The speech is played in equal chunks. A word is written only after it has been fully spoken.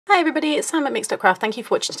Hi everybody, it's Sam at Mixed Up Craft. Thank you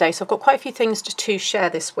for watching today. So I've got quite a few things to share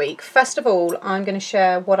this week. First of all, I'm going to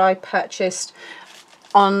share what I purchased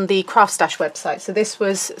on the Craft Stash website. So this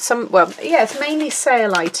was it's mainly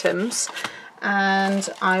sale items, and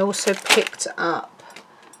I also picked up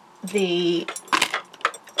the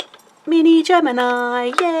mini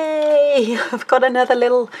Gemini. Yay! I've got another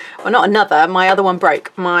little, well, not another, my other one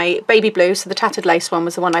broke. My baby blue, so the tattered lace one,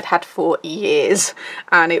 was the one I'd had for years,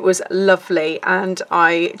 and it was lovely, and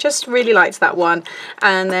I just really liked that one,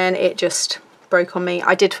 and then it just broke on me.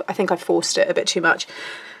 I think I forced it a bit too much,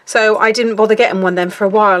 so I didn't bother getting one then for a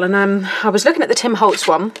while, and I was looking at the Tim Holtz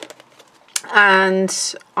one,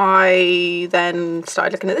 and I then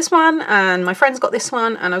started looking at this one, and my friends got this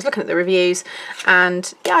one, and I was looking at the reviews,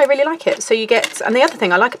 and yeah, I really like it. So you get, and the other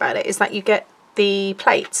thing I like about it is that you get the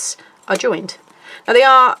plates are joined. Now they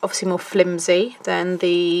are obviously more flimsy than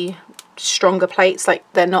the stronger plates, like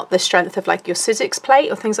they're not the strength of like your Stix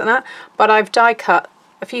plate or things like that, but I've die cut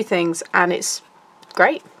a few things and it's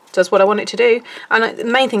great. Does what I want it to do, and the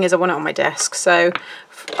main thing is I want it on my desk. So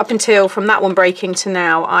up until from that one breaking to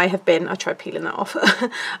now, I tried peeling that off.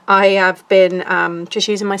 I have been just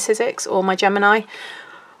using my Stix or my Gemini.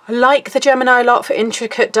 I like the Gemini a lot for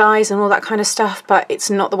intricate dies and all that kind of stuff, but it's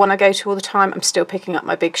not the one I go to all the time. I'm still picking up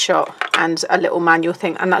my Big Shot and a little manual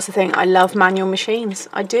thing, and that's the thing, I love manual machines.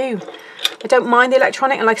 I do. I don't mind the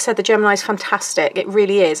electronic, and like I said, the Gemini is fantastic. It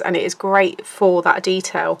really is, and it is great for that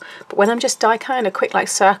detail. But when I'm just die cutting a quick like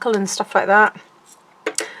circle and stuff like that,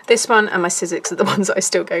 this one and my Stix are the ones that I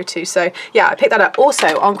still go to. So yeah, I picked that up.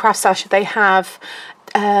 Also on Craft Stash, they have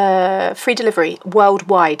free delivery,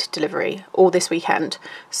 worldwide delivery, all this weekend,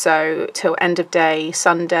 so till end of day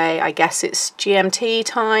Sunday. I guess it's GMT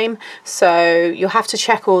time, so you'll have to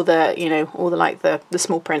check all the, you know, all the like the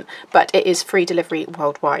small print, but it is free delivery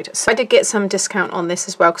worldwide. So I did get some discount on this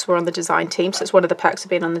as well because we're on the design team, so it's one of the perks of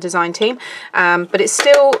being on the design team, but it's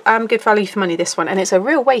still good value for money, this one, and it's a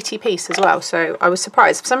real weighty piece as well. So I was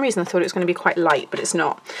surprised. For some reason I thought it was going to be quite light, but it's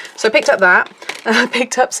not. So I picked up that. I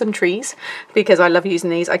picked up some trees because I love using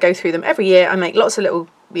these. I go through them every year. I make lots of little,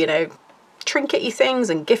 you know, trinkety things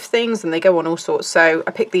and gift things, and they go on all sorts. So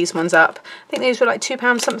I picked these ones up. I think these were like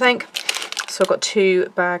 £2 something. So I've got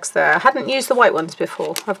 2 bags there. I hadn't used the white ones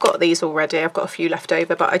before. I've got these already. I've got a few left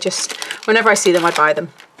over, but I just, whenever I see them, I buy them.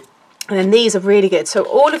 And then these are really good. So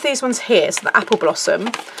all of these ones here, so the apple blossom,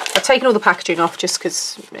 I've taken all the packaging off just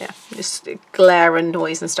because, yeah, just glare and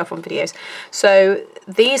noise and stuff on videos. So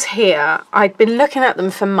these here, I've been looking at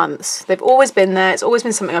them for months. They've always been there. It's always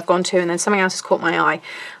been something I've gone to, and then something else has caught my eye.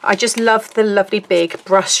 I just love the lovely big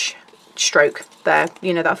brush stroke there,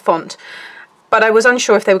 you know, that font. But I was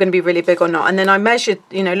unsure if they were going to be really big or not. And then I measured,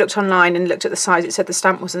 you know, looked online and looked at the size. It said the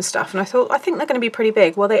stamp was and stuff. And I thought, I think they're going to be pretty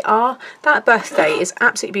big. Well, they are. That birthday is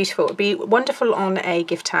absolutely beautiful. It would be wonderful on a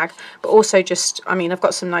gift tag. But also just, I mean, I've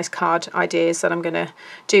got some nice card ideas that I'm going to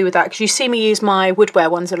do with that. Because you see me use my woodware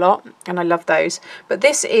ones a lot. And I love those. But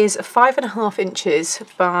this is 5.5 inches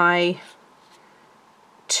by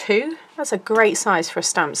 2. That's a great size for a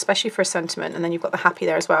stamp, especially for a sentiment. And then you've got the happy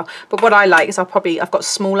there as well. But what I like is I've got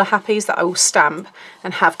smaller happies that I will stamp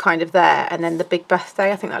and have kind of there, and then the big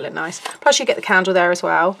birthday. I think that looked nice. Plus you get the candle there as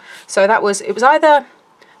well. So it was either,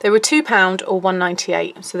 they were £2 or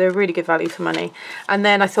 £1.98, so they're really good value for money. And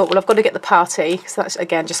then I thought, well, I've got to get the party, because that's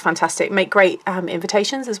again just fantastic. Make great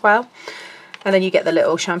invitations as well. And then you get the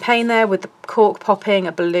little champagne there with the cork popping,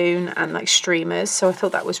 a balloon, and like streamers. So I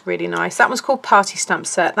thought that was really nice. That one's called Party Stamp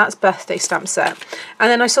Set. That's birthday stamp set.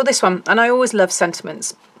 And then I saw this one, and I always love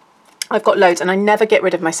sentiments. I've got loads and I never get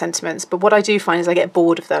rid of my sentiments, but what I do find is I get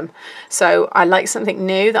bored of them. So I like something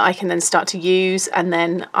new that I can then start to use, and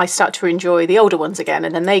then I start to enjoy the older ones again,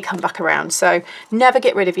 and then they come back around. So never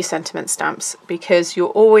get rid of your sentiment stamps, because you'll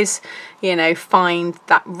always, you know, find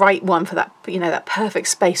that right one for that, you know, that perfect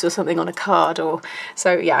space or something on a card. Or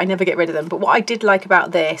so yeah, I never get rid of them. But what I did like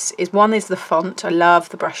about this is, one is the font. I love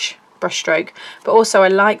the brush stroke, but also I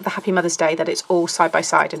like the Happy Mother's Day, that it's all side by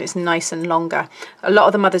side and it's nice and longer. A lot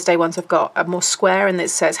of the Mother's Day ones I've got are more square, and it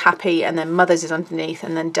says happy and then Mother's is underneath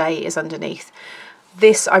and then day is underneath.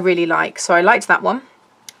 This I really like, so I liked that one.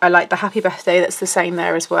 I like the Happy Birthday, that's the same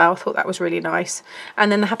there as well. I thought that was really nice.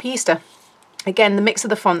 And then the Happy Easter. Again, the mix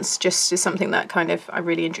of the fonts just is something that kind of I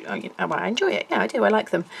really enjoy. Well, I enjoy it. Yeah, I do. I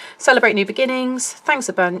like them. Celebrate new beginnings. Thanks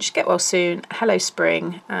a bunch. Get well soon. Hello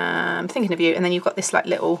spring. Thinking of you. And then you've got this like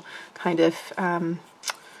little kind of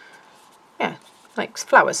yeah, like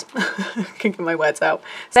flowers. Can't get my words out.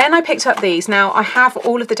 Then I picked up these. Now I have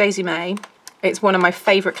all of the Daisy May. It's one of my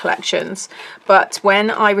favourite collections. But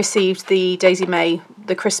when I received the Daisy May,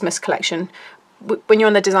 the Christmas collection, when you're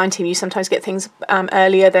on the design team, you sometimes get things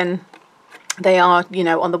earlier than they are, you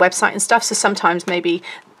know, on the website and stuff. So sometimes maybe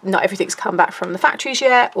not everything's come back from the factories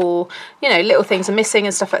yet, or, you know, little things are missing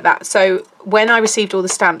and stuff like that. So when I received all the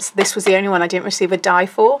stamps, this was the only one I didn't receive a die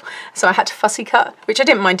for. So I had to fussy cut, which I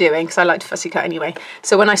didn't mind doing because I like to fussy cut anyway.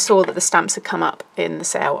 So when I saw that the stamps had come up in the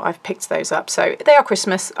sale, I've picked those up. So they are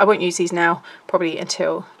Christmas. I won't use these now, probably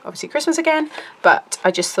until obviously Christmas again. But I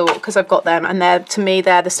just thought, because I've got them, and they're, to me,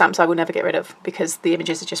 they're the stamps I will never get rid of because the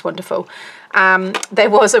images are just wonderful. There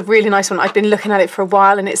was a really nice one. I've been looking at it for a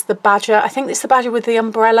while, and it's the badger. I think it's the badger with the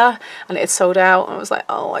umbrella, and it had sold out. I was like,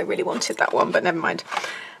 oh, I really wanted that one, but never mind.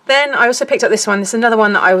 Then I also picked up this one. This is another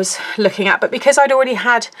one that I was looking at, but because I'd already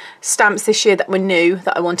had stamps this year that were new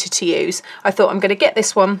that I wanted to use, I thought I'm going to get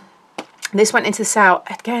this one. This went into the sale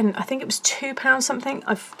again. I think it was £2 something.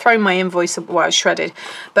 I've thrown my invoice while I was shredded,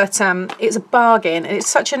 but it's a bargain, and it's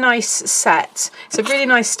such a nice set. It's a really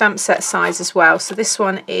nice stamp set size as well. So this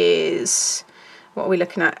one is, what are we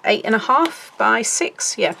looking at, 8.5 by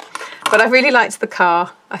 6, yeah. But I really liked the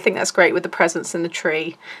car. I think that's great with the presents and the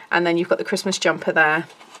tree, and then you've got the Christmas jumper there.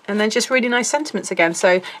 And then just really nice sentiments again.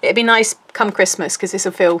 So it'd be nice come Christmas because this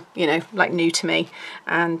will feel, you know, like new to me.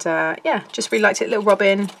 And yeah, just really liked it. Little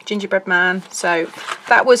Robin, gingerbread man. So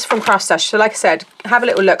that was from Craft Stash. So like I said, have a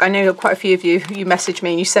little look. I know quite a few of you message me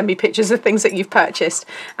and you send me pictures of things that you've purchased.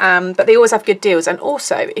 But they always have good deals. And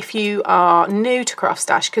also, if you are new to Craft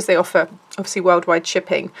Stash, because they offer obviously worldwide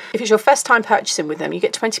shipping, if it's your first time purchasing with them, you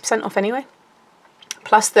get 20% off anyway.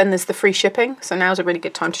 Plus then there's the free shipping, so now's a really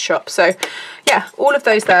good time to shop. So yeah, all of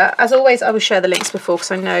those there. As always, I will share the links before because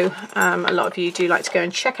I know a lot of you do like to go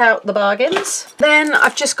and check out the bargains. Then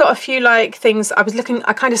I've just got a few like things I was looking,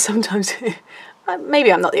 I kind of sometimes,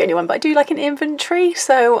 maybe I'm not the only one, but I do like an inventory,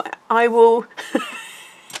 so I will,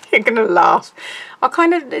 you're gonna laugh. I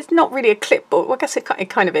kind of, it's not really a clipboard, well, I guess it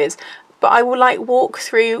kind of is. But I will like walk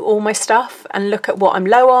through all my stuff and look at what I'm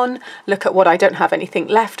low on, look at what I don't have anything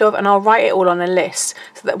left of, and I'll write it all on a list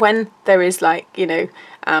so that when there is like, you know,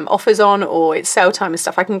 offers on or it's sale time and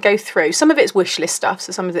stuff, I can go through. Some of it's wish list stuff,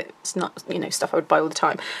 so some of it's not, you know, stuff I would buy all the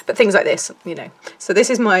time, but things like this, you know. So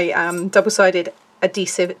this is my double-sided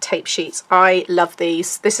adhesive tape sheets. I love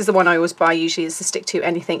these. This is the one I always buy usually, is the stick to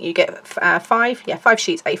anything. You get 5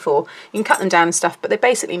 sheets A4. You can cut them down and stuff, but they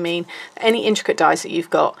basically mean any intricate dies that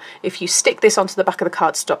you've got, if you stick this onto the back of the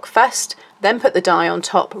cardstock first, then put the die on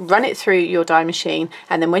top, run it through your die machine,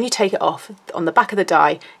 and then when you take it off, on the back of the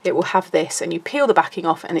die it will have this, and you peel the backing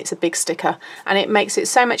off and it's a big sticker, and it makes it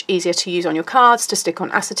so much easier to use on your cards, to stick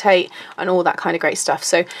on acetate and all that kind of great stuff.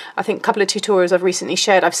 So I think a couple of tutorials I've recently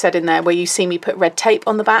shared, I've said in there where you see me put red tape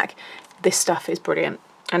on the back. This stuff is brilliant,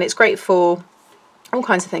 and it's great for all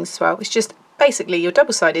kinds of things as well. It's just basically your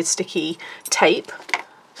double-sided sticky tape,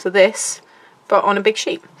 so this, but on a big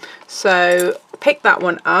sheet. So pick that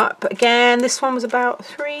one up. Again, this one was about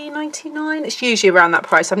 £3.99. It's usually around that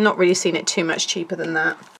price. I've not really seen it too much cheaper than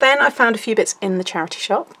that. Then I found a few bits in the charity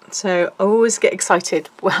shop. So I always get excited.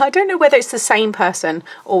 Well, I don't know whether it's the same person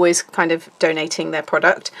always kind of donating their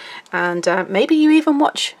product. And maybe you even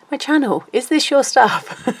watch my channel. Is this your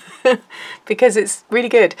stuff? Because it's really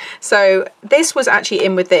good. So this was actually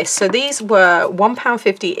in with this. So these were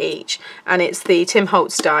 £1.50 each, and it's the Tim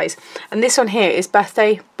Holtz dies. And this one here is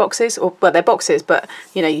birthday boxes, or well, they're boxes, but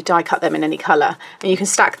you know, you die cut them in any colour, and you can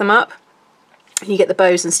stack them up. You get the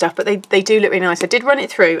bows and stuff, but they do look really nice. I did run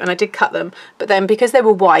it through and I did cut them, but then because they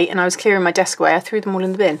were white and I was clearing my desk away, I threw them all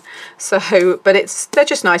in the bin. So, but they're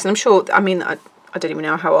just nice, and I'm sure, I mean, I don't even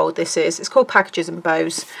know how old this is. It's called Packages and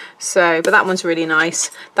Bows. So, but that one's really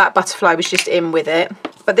nice. That butterfly was just in with it.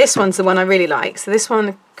 But this one's the one I really like. So this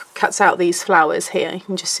one cuts out these flowers here. You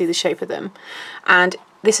can just see the shape of them. And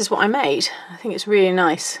this is what I made. I think it's really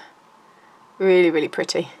nice. Really, really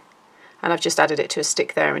pretty. And I've just added it to a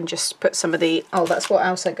stick there and just put some of the, oh, that's what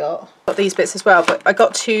else I got. Got these bits as well, but I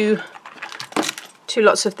got two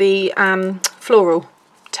lots of the floral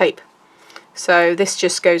tape. So this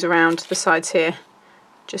just goes around the sides here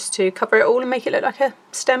just to cover it all and make it look like a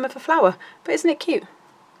stem of a flower. But isn't it cute?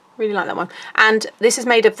 Really like that one. And this is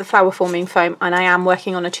made of the flower forming foam, and I am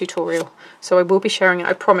working on a tutorial. So I will be sharing it,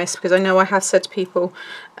 I promise, because I know I have said to people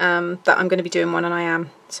that I'm going to be doing one, and I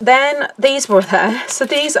am. So then these were there. So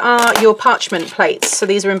these are your parchment plates. So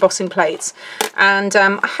these are embossing plates. And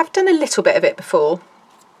I have done a little bit of it before,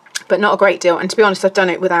 but not a great deal. And to be honest, I've done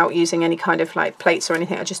it without using any kind of like plates or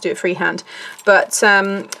anything. I just do it freehand. But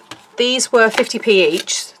these were 50p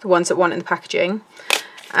each, the ones that want in the packaging.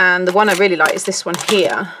 And the one I really like is this one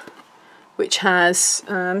here, which has,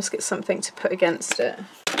 let's get something to put against it.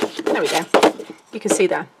 There we go. You can see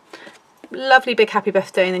there. lovely big happy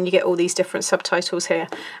birthday, and then you get all these different subtitles here.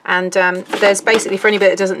 And there's basically, for anybody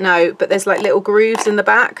that doesn't know, but there's like little grooves in the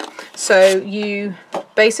back. So you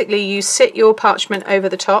sit your parchment over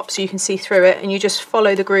the top so you can see through it, and you just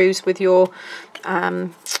follow the grooves with your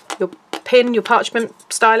pin, your parchment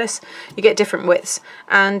stylus. You get different widths,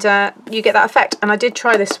 and you get that effect. And I did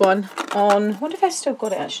try this one on, I wonder if I still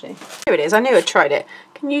got it actually. Here it is, I knew I'd tried it.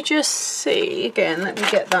 Can you just see again? Let me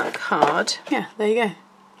get that card. Yeah, there you go.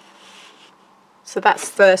 So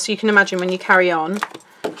that's so you can imagine when you carry on, so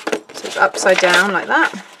it's upside down like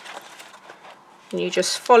that, and you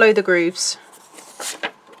just follow the grooves.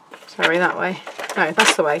 Sorry, that way. No,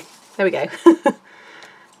 that's the way. There we go.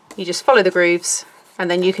 You just follow the grooves,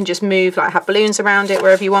 and then you can just move, like have balloons around it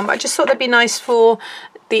wherever you want. But I just thought they'd be nice for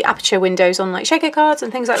the aperture windows on like shaker cards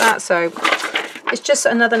and things like that. So it's just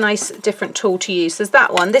another nice different tool to use. There's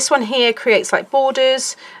that one. This one here creates like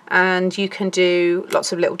borders, and you can do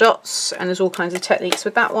lots of little dots, and there's all kinds of techniques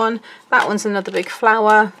with that one. That one's another big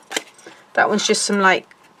flower. That one's just some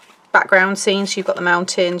like background scenes. You've got the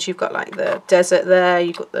mountains, you've got like the desert there,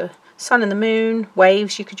 you've got the sun and the moon,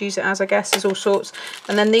 waves you could use it as, I guess. There's all sorts.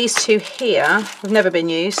 And then these two here have never been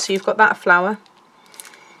used, so you've got that flower.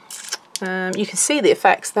 You can see the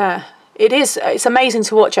effects there. It's amazing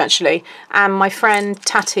to watch actually. And my friend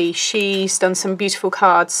Tati, she's done some beautiful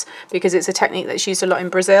cards because it's a technique that's used a lot in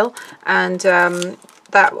Brazil, and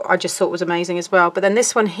that I just thought was amazing as well. But then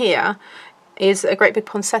this one here is a great big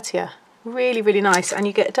poinsettia, really, really nice, and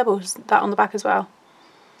you get doubles that on the back as well.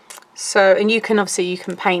 So, and you can obviously, you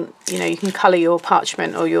can paint, you know, you can colour your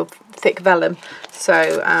parchment or your thick vellum.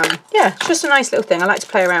 So yeah, it's just a nice little thing. I like to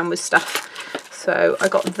play around with stuff. So I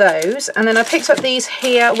got those, and then I picked up these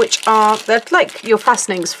here, which are, they're like your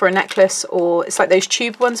fastenings for a necklace, or it's like those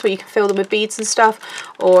tube ones where you can fill them with beads and stuff,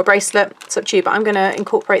 or a bracelet. It's up to you, but I'm going to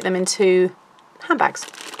incorporate them into handbags,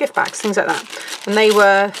 gift bags, things like that. And they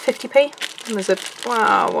were 50p. And there's a,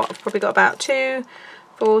 wow, what, I've probably got about 2,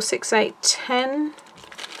 4, 6, 8, 10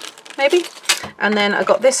 maybe. And then I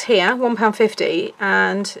got this here, £1.50,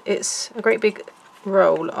 and it's a great big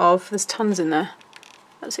roll of, there's tons in there.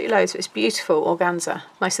 Absolutely loads. It's beautiful organza,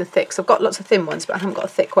 nice and thick. So I've got lots of thin ones, but I haven't got a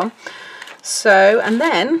thick one. So, and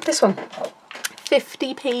then this one,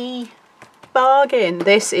 50p, bargain.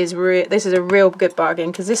 This is a real good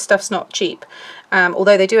bargain because this stuff's not cheap.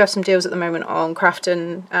 Although they do have some deals at the moment on Craft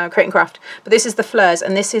and Create and Craft. But this is the fleurs,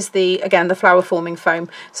 and this is the, again, the flower forming foam.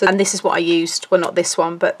 So, and this is what I used. Well, not this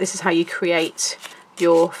one, but this is how you create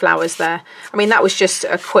your flowers there. I mean, that was just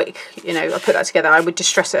a quick, you know, I put that together. I would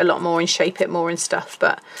distress it a lot more and shape it more and stuff,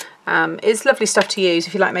 but it's lovely stuff to use.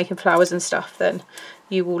 If you like making flowers and stuff, then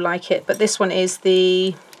you will like it. But this one is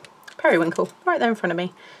the periwinkle right there in front of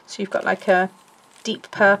me. So you've got like a deep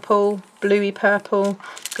purple, bluey purple,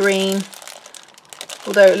 green,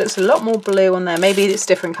 although it looks a lot more blue on there. Maybe it's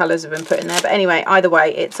different colours have been put in there, but anyway, either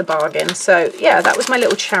way, it's a bargain. So yeah, that was my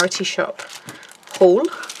little charity shop haul.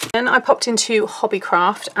 Then I popped into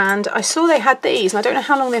Hobbycraft, and I saw they had these, and I don't know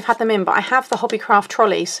how long they've had them in, but I have the Hobbycraft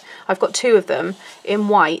trolleys. I've got 2 of them in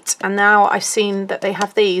white, and now I've seen that they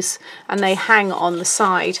have these, and they hang on the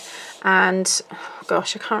side. And oh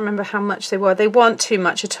gosh, I can't remember how much they were. They weren't too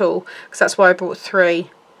much at all, because that's why I bought 3.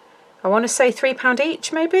 I want to say £3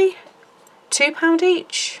 each, maybe £2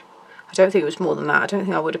 each. I don't think it was more than that. I don't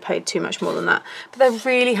think I would have paid too much more than that. But they're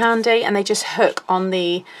really handy, and they just hook on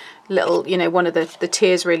the little, you know, one of the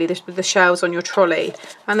tiers really, the shelves on your trolley,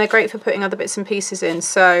 and they're great for putting other bits and pieces in.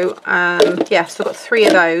 So yeah, so I've got 3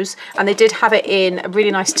 of those, and they did have it in a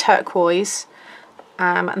really nice turquoise,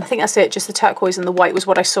 and I think that's it, just the turquoise and the white was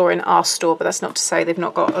what I saw in our store, but that's not to say they've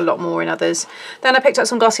not got a lot more in others. Then I picked up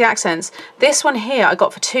some Glossy Accents. This one here I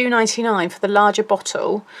got for £2.99 for the larger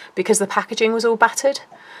bottle because the packaging was all battered.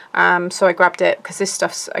 So I grabbed it because this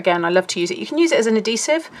stuff's, again, I love to use it. You can use it as an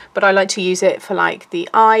adhesive, but I like to use it for like the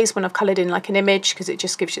eyes when I've coloured in like an image, because it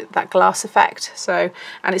just gives you that glass effect. So,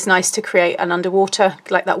 and it's nice to create an underwater,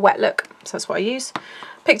 like that wet look. So that's what I use.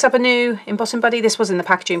 Picked up a new embossing buddy. This was in the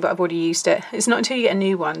packaging, but I've already used it. It's not until you get a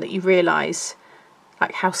new one that you realise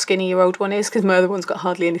like how skinny your old one is, because my other one's got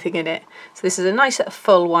hardly anything in it. So this is a nice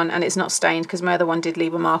full one, and it's not stained, because my other one did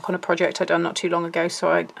leave a mark on a project I'd done not too long ago,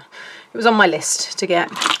 so it was on my list to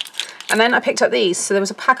get. And then I picked up these. So there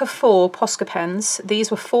was a pack of 4 Posca Pens.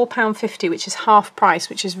 These were £4.50, which is half price,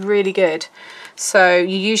 which is really good. So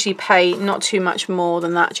you usually pay not too much more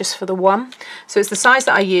than that just for the one. So it's the size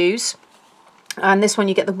that I use. And this one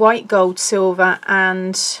you get the white, gold, silver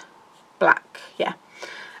and black, yeah.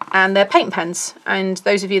 And they're paint pens, and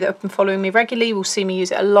those of you that have been following me regularly will see me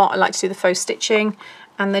use it a lot. I like to do the faux stitching,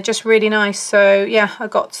 and they're just really nice. So yeah, I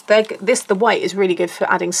got the white is really good for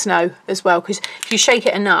adding snow as well, because if you shake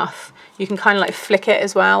it enough you can kind of like flick it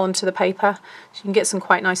as well onto the paper, so you can get some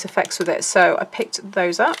quite nice effects with it. So I picked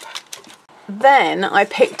those up. Then I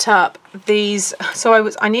picked up these,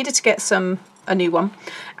 so I needed to get a new one,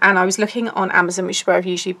 and I was looking on Amazon, which is where I've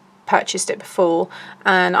usually purchased it before,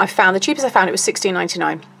 and I found the cheapest I found it was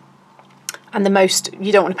 $16.99, and the most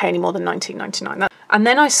you don't want to pay any more than $19.99. And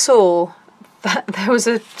then I saw that there was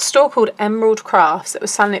a store called Emerald Crafts that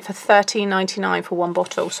was selling it for $13.99 for one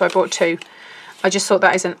bottle, so I bought two. I just thought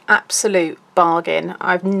that is an absolute bargain.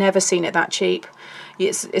 I've never seen it that cheap.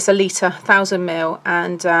 It's a litre, 1000 ml,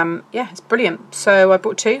 and yeah, it's brilliant. So I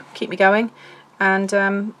bought two, keep me going, and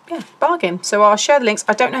yeah, bargain. So I'll share the links.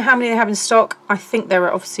 I don't know how many they have in stock. I think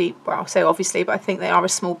they're obviously, well, I'll say obviously, but I think they are a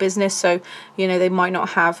small business, so you know they might not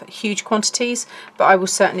have huge quantities, but I will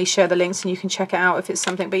certainly share the links and you can check it out if it's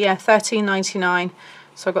something. But yeah, $13.99.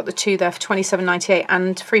 So I got the two there for $27.98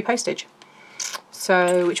 and free postage.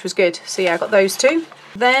 So, which was good. So yeah, I got those two.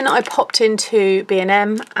 Then I popped into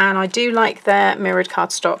B&M, and I do like their mirrored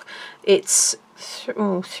cardstock. It's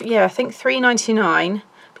yeah, I think $3.99,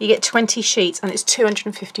 but you get 20 sheets, and it's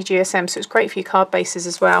 250 GSM, so it's great for your card bases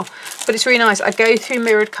as well. But it's really nice. I go through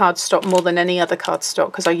mirrored cardstock more than any other cardstock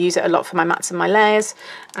because I use it a lot for my mats and my layers,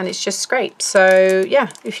 and it's just great. So yeah,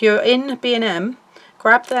 if you're in B&M,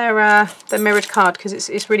 grab their mirrored card, because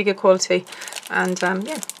it's really good quality, and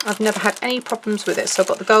yeah, I've never had any problems with it. So I've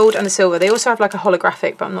got the gold and the silver. They also have like a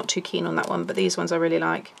holographic, but I'm not too keen on that one, but these ones I really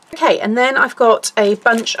like. Okay, and then I've got a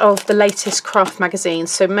bunch of the latest craft magazines.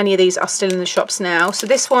 So many of these are still in the shops now. So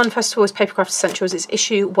this one, first of all, is Papercraft Essentials. It's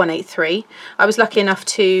issue 183. I was lucky enough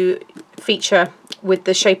to feature with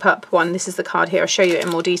the shape up one. This is the card here. I'll show you it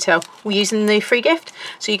in more detail. We're using the free gift,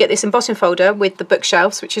 so you get this embossing folder with the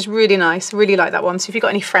bookshelves, which is really nice. Really like that one. So if you've got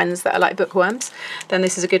any friends that are like bookworms, then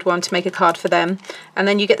this is a good one to make a card for them. And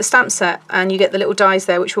then you get the stamp set, and you get the little dies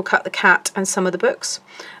there which will cut the cat and some of the books,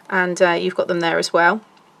 and you've got them there as well.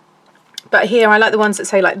 But here I like the ones that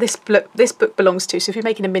say like this book belongs to, so if you're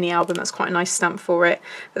making a mini album, that's quite a nice stamp for it.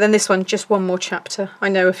 But then this one, just one more chapter. I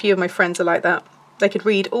know a few of my friends are like that. They could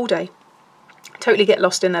read all day, totally get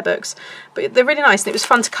lost in their books, but they're really nice, and it was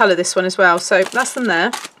fun to colour this one as well. So that's them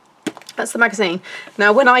there. That's the magazine.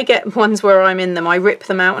 Now when I get ones where I'm in them, I rip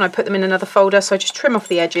them out and I put them in another folder, so I just trim off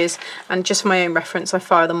the edges, and just for my own reference I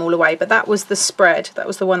file them all away. But that was the spread, that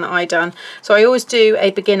was the one that I done. So I always do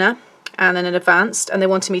a beginner and then an advanced, and they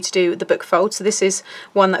wanted me to do the book fold, so this is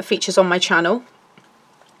one that features on my channel.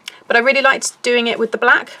 But I really liked doing it with the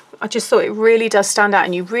black. I just thought it really does stand out,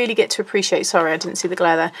 and you really get to appreciate, sorry I didn't see the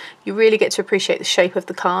glare there, you really get to appreciate the shape of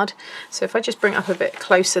the card. So if I just bring it up a bit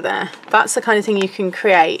closer there, that's the kind of thing you can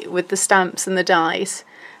create with the stamps and the dies.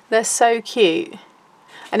 They're so cute.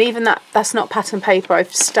 And even that's not pattern paper,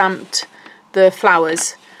 I've stamped the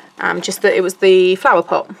flowers, just that it was the flower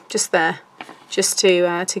pot just there, just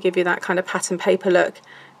to give you that kind of pattern paper look.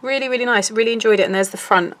 Really, really nice. Really enjoyed it. And there's the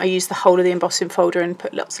front. I used the whole of the embossing folder and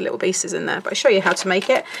put lots of little pieces in there. But I'll show you how to make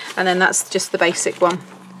it. And then that's just the basic one.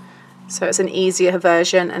 So it's an easier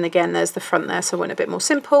version, and again there's the front there, so I went a bit more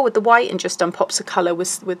simple with the white and just done pops of colour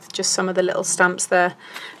with just some of the little stamps there.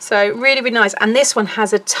 So really, really nice. And this one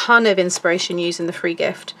has a ton of inspiration using the free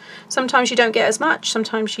gift. Sometimes you don't get as much,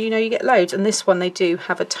 sometimes you get loads, and this one they do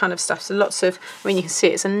have a ton of stuff. So lots of, I mean you can see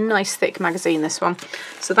it's a nice thick magazine, this one.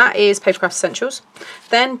 So that is Papercraft Essentials.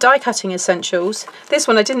 Then Die Cutting Essentials. This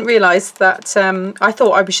one I didn't realise that, I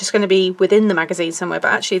thought I was just going to be within the magazine somewhere,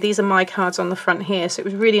 but actually these are my cards on the front here, so it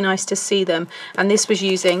was really nice to see them. And this was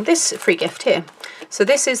using this free gift here. So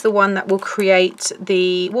this is the one that will create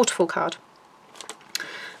the waterfall card,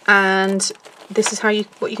 and this is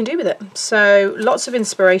what you can do with it. So lots of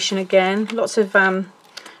inspiration again, lots of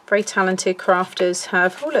very talented crafters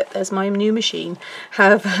have, oh look, there's my new machine,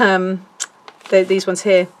 have these ones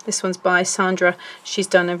here. This one's by Sandra. She's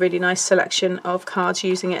done a really nice selection of cards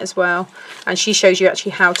using it as well, and she shows you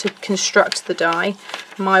actually how to construct the die.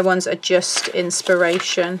 My ones are just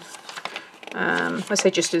inspiration. I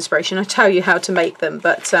say just inspiration, I tell you how to make them,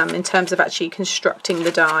 but in terms of actually constructing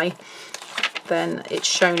the die, then it's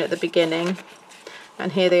shown at the beginning,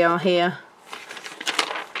 and here they are here.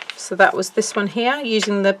 So that was this one here,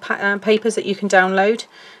 using the papers that you can download.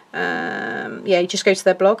 Yeah, you just go to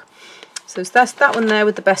their blog. So that's that one there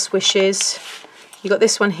with the best wishes. You got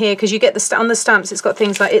this one here, because you get on the stamps it's got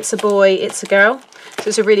things like it's a boy, it's a girl. So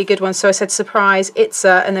it's a really good one. So I said surprise, it's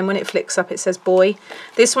a, and then when it flicks up it says boy.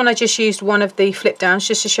 This one I just used one of the flip downs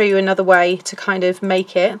just to show you another way to kind of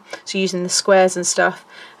make it. So using the squares and stuff,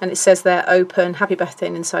 and it says there open, happy birthday,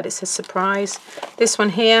 and inside it says surprise. This one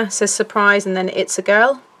here says surprise, and then it's a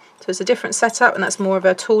girl. So it's a different setup, and that's more of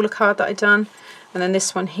a taller card that I've done. And then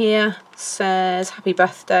this one here says happy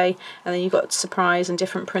birthday, and then you've got surprise and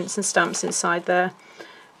different prints and stamps inside there.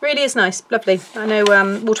 Really is nice, lovely. I know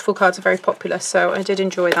waterfall cards are very popular, so I did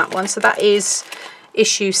enjoy that one. So that is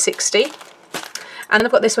issue 60. And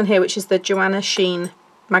I've got this one here, which is the Joanna Sheen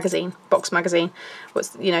magazine, box magazine.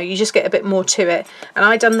 You know, you just get a bit more to it. And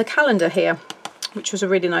I done the calendar here, which was a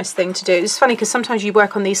really nice thing to do. It's funny because sometimes you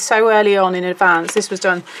work on these so early on in advance. This was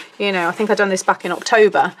done, you know, I think I'd done this back in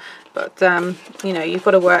October, but you know, you've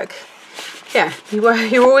got to work. Yeah,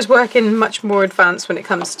 you're always working much more advanced when it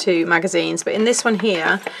comes to magazines. But in this one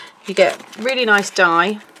here, you get really nice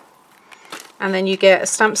die, and then you get a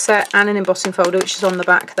stamp set and an embossing folder, which is on the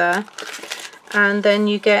back there. And then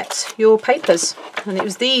you get your papers. And it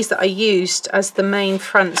was these that I used as the main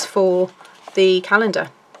fronts for the calendar.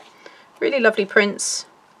 Really lovely prints.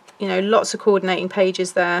 You know, lots of coordinating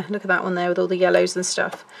pages there. Look at that one there with all the yellows and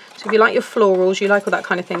stuff. So if you like your florals, you like all that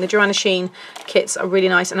kind of thing, the Joanna Sheen kits are really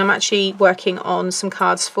nice. And I'm actually working on some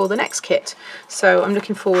cards for the next kit. So I'm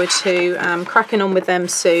looking forward to cracking on with them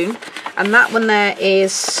soon. And that one there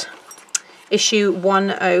is issue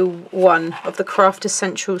 101 of the Craft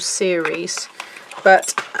Essentials series.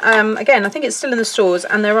 But again, I think it's still in the stores,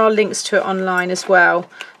 and there are links to it online as well.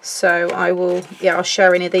 So I will, yeah, I'll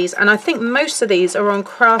share any of these. And I think most of these are on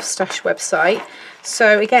Craft Stash website.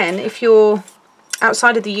 So again, if you're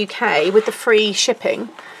outside of the UK with the free shipping,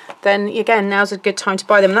 then again, now's a good time to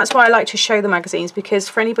buy them. And that's why I like to show the magazines, because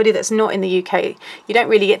for anybody that's not in the UK, you don't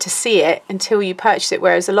really get to see it until you purchase it,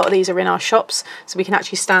 whereas a lot of these are in our shops, so we can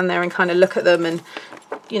actually stand there and kind of look at them and,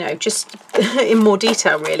 you know, just in more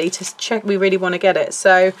detail really, to check we really want to get it.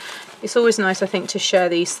 So it's always nice, I think, to share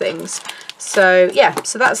these things. So yeah,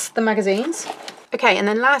 so that's the magazines. Okay, and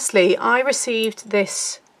then lastly, I received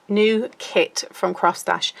this new kit from Craft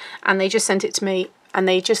Stash, and they just sent it to me, and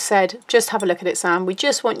they just said, just have a look at it, Sam. We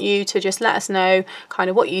just want you to just let us know kind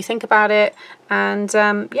of what you think about it, and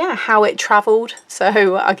yeah, how it travelled.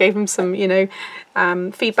 So I gave them some, you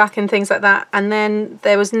know, feedback and things like that. And then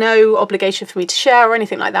there was no obligation for me to share or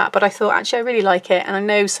anything like that. But I thought, actually, I really like it. And I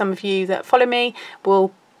know some of you that follow me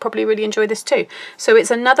will probably really enjoy this too. So it's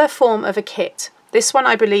another form of a kit. This one,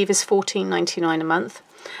 I believe, is $14.99 a month.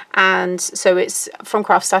 And so it's from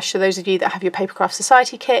Craft Stash. So those of you that have your Paper Craft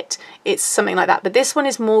Society kit, it's something like that. But this one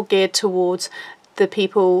is more geared towards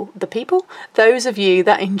those of you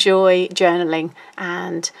that enjoy journaling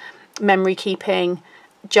and memory keeping,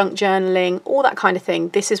 junk journaling, all that kind of thing.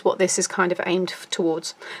 This is what this is kind of aimed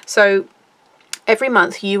towards. So every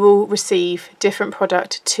month you will receive different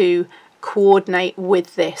product to coordinate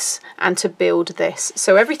with this and to build this.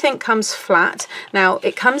 So everything comes flat. Now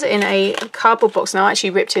it comes in a cardboard box. Now I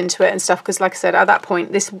actually ripped into it and stuff, because like I said, at that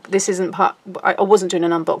point this isn't part, I wasn't doing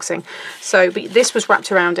an unboxing, so but this was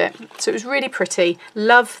wrapped around it. So it was really pretty.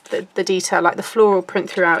 Love the detail, like the floral print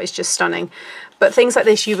throughout is just stunning. But things like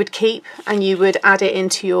this you would keep, and you would add it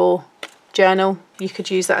into your journal. You could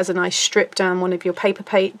use that as a nice strip down one of your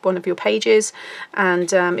one of your pages.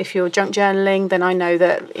 And if you're junk journaling, then I know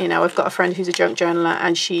that, you know, I've got a friend who's a junk journaler,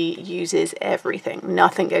 and she uses everything.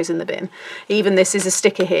 Nothing goes in the bin. Even this is a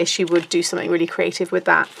sticker here. She would do something really creative with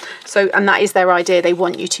that. So, and that is their idea. They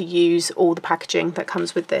want you to use all the packaging that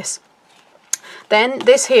comes with this. Then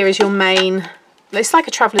this here is your main, it's like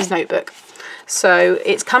a traveler's notebook. So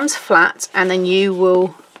it comes flat, and then you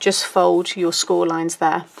will just fold your score lines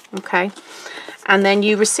there, okay? And then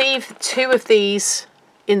you receive two of these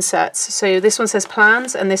inserts. So this one says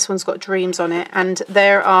plans, and this one's got dreams on it, and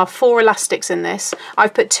there are 4 elastics in this.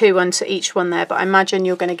 I've put 2 onto each one there, but I imagine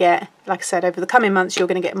you're going to get, like I said, over the coming months you're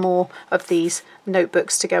going to get more of these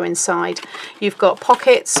notebooks to go inside. You've got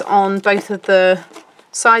pockets on both of the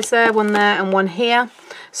sides there, one there and one here.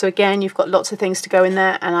 So again, you've got lots of things to go in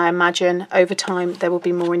there, and I imagine over time there will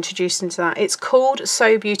be more introduced into that. It's called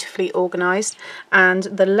So Beautifully Organised, and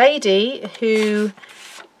the lady who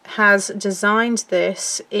has designed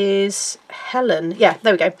this is Helen. Yeah,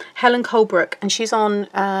 there we go. Helen Colebrook, and she's on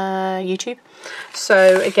YouTube.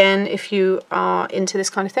 So again, if you are into this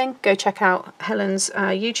kind of thing, go check out Helen's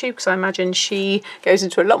YouTube, because I imagine she goes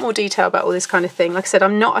into a lot more detail about all this kind of thing. Like I said,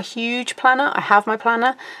 I'm not a huge planner. I have my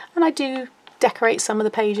planner, and I do decorate some of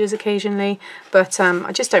the pages occasionally, but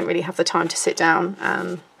I just don't really have the time to sit down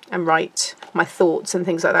and write my thoughts and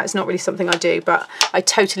things like that. It's not really something I do, but I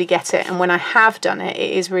totally get it. And when I have done it,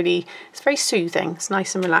 it is really, it's very soothing. It's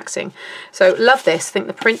nice and relaxing. So love this. I think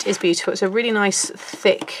the print is beautiful. It's a really nice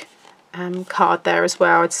thick card there as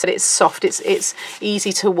well. I'd say it's soft, it's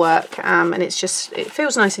easy to work, and it's just, it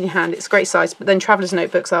feels nice in your hand. It's a great size. But then traveler's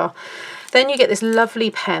notebooks are. Then you get this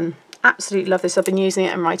lovely pen. Absolutely love this. I've been using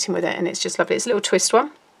it and writing with it, and it's just lovely. It's a little twist one.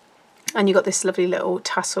 And you've got this lovely little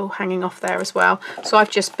tassel hanging off there as well. So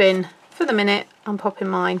I've just been, for the minute, I'm popping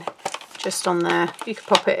mine just on there. You could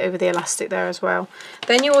pop it over the elastic there as well.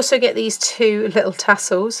 Then you also get these two little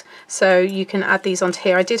tassels, so you can add these onto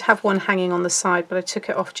here. I did have one hanging on the side, but I took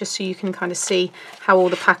it off just so you can kind of see how all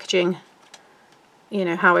the packaging, you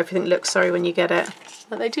know, how everything looks, sorry, when you get it.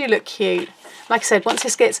 But they do look cute. Like I said, once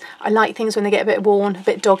this gets, I like things when they get a bit worn, a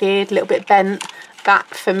bit dog-eared, a little bit bent. That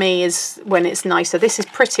for me is when it's nicer. This is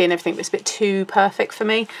pretty and everything, but it's a bit too perfect for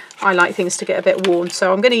me. I like things to get a bit worn,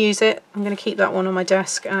 so I'm going to use it. I'm going to keep that one on my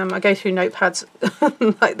desk. I go through notepads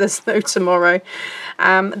like there's no tomorrow.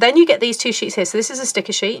 Then you get these two sheets here. So this is a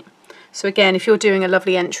sticker sheet. So again, if you're doing a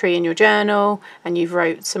lovely entry in your journal and you've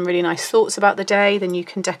wrote some really nice thoughts about the day, then you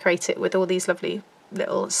can decorate it with all these lovely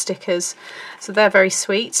little stickers. So they're very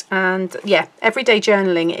sweet. And yeah, everyday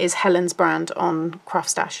journaling is Helen's brand on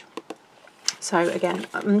Craft Stash. So again,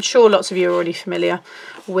 I'm sure lots of you are already familiar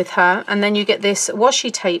with her. And then you get this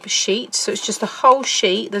washi tape sheet. So it's just a whole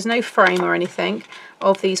sheet. There's no frame or anything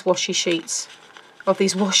of these washi sheets, of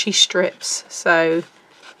these washi strips. So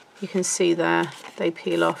you can see there, they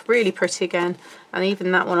peel off. Really pretty again. And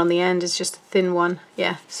even that one on the end is just a thin one.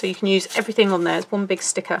 Yeah, so you can use everything on there. It's one big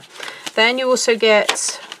sticker. Then you also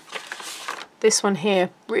get this one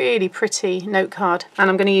here, really pretty note card,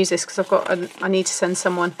 and I'm going to use this because I've got I need to send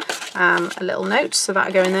someone a little note, so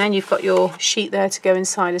that'll go in there, and you've got your sheet there to go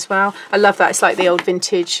inside as well. I love that. It's like the old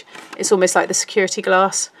vintage, it's almost like the security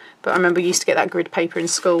glass, but I remember we used to get that grid paper in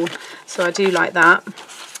school, so I do like that.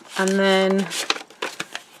 And then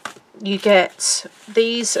you get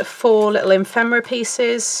these 4 little ephemera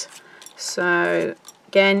pieces. So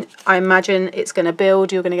again, I imagine it's going to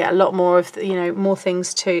build. You're going to get a lot more of the, you know, more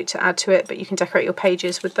things to add to it, but you can decorate your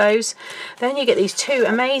pages with those. Then you get these 2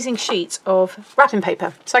 amazing sheets of wrapping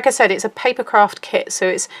paper. So like I said, it's a paper craft kit, so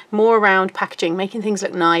it's more around packaging, making things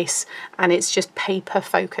look nice, and it's just paper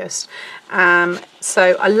focused.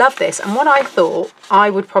 So I love this, and what I thought I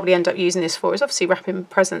would probably end up using this for is obviously wrapping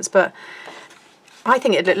presents, but I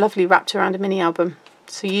think it'd look lovely wrapped around a mini album.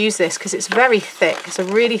 So use this because it's very thick. It's a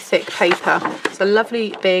really thick paper. It's a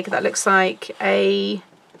lovely big, that looks like a, I'm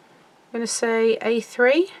going to say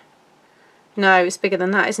A3. No, it's bigger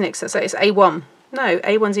than that, isn't it? So it's A1. No,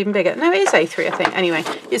 A1's even bigger. No, it is A3, I think. Anyway,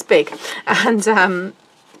 it's big. And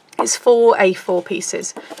it's 4 A4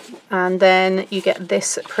 pieces. And then you get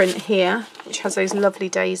this print here, which has those lovely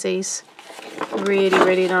daisies. Really,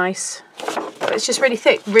 really nice. But it's just really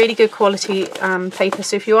thick, really good quality paper.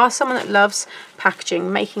 So if you are someone that loves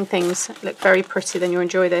packaging, making things look very pretty, then you'll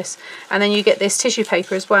enjoy this. And then you get this tissue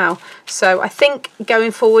paper as well. So I think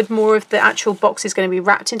going forward, more of the actual box is going to be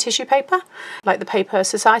wrapped in tissue paper, like the Paper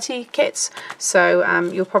Society kits. So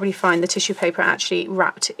you'll probably find the tissue paper actually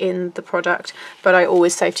wrapped in the product. But I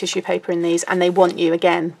always save tissue paper in these, and they want you,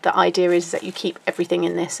 again, the idea is that you keep everything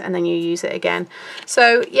in this and then you use it again.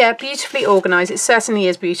 So yeah, beautifully organised. It certainly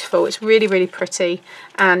is beautiful. It's really, really pretty.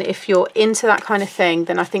 And if you're into that kind of thing,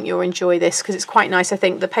 then I think you'll enjoy this because it's quite nice. I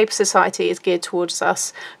think the Paper Society is geared towards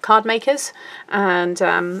us card makers,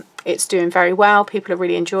 and it's doing very well. People are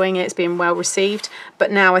really enjoying it. It's being well received.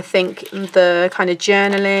 But now I think the kind of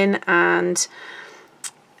journaling and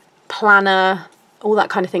planner, all that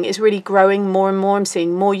kind of thing is really growing more and more. I'm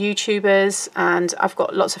seeing more YouTubers, and I've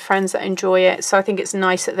got lots of friends that enjoy it. So I think it's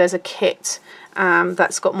nice that there's a kit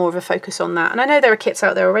that's got more of a focus on that. And I know there are kits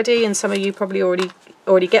out there already, and some of you probably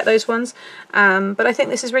already get those ones, but I think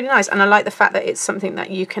this is really nice, and I like the fact that it's something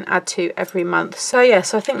that you can add to every month. So yeah,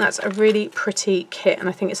 so I think that's a really pretty kit, and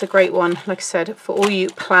I think it's a great one, like I said, for all you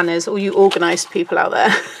planners, all you organised people out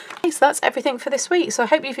there. So that's everything for this week. So I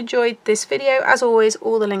hope you've enjoyed this video. As always,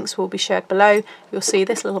 all the links will be shared below. You'll see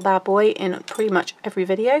this little bad boy in pretty much every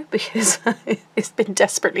video because it's been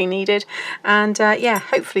desperately needed. And yeah,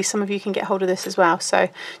 hopefully some of you can get hold of this as well. So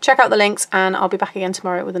check out the links, and I'll be back again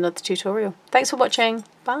tomorrow with another tutorial. Thanks for watching.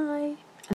 Bye.